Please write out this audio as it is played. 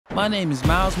My name is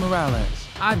Miles Morales.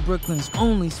 I'm Brooklyn's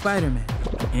only Spider-Man.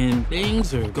 And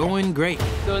things are going great.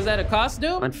 So is that a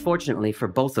costume? Unfortunately for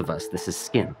both of us, this is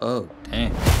skin. Oh,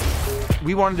 damn.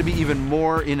 We wanted to be even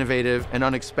more innovative and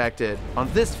unexpected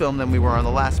on this film than we were on the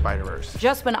last Spider-Verse.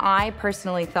 Just when I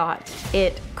personally thought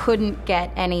it couldn't get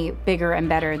any bigger and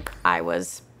better, I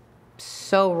was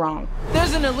so wrong.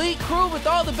 There's an elite crew with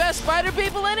all the best spider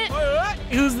people in it?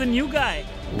 Who's the new guy?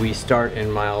 We start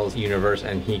in Miles' universe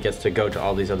and he gets to go to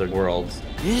all these other worlds.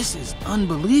 This is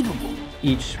unbelievable.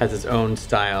 Each has its own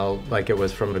style, like it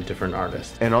was from a different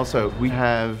artist. And also, we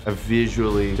have a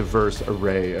visually diverse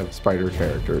array of spider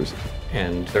characters.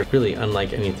 And they're really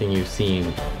unlike anything you've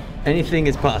seen. Anything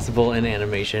is possible in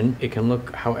animation. It can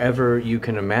look however you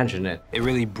can imagine it. It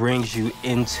really brings you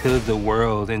into the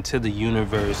world, into the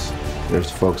universe.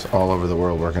 There's folks all over the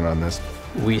world working on this.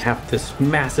 We have this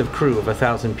massive crew of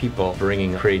 1,000 people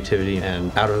bringing creativity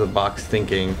and out-of-the-box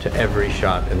thinking to every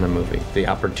shot in the movie. The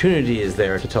opportunity is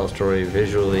there to tell a story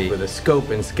visually with a scope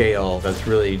and scale that's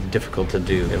really difficult to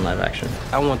do in live action.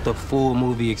 I want the full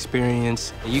movie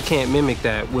experience. You can't mimic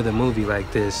that with a movie like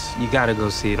this. You gotta go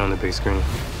see it on the big screen.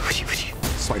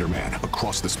 Spider-Man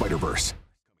Across the Spider-Verse.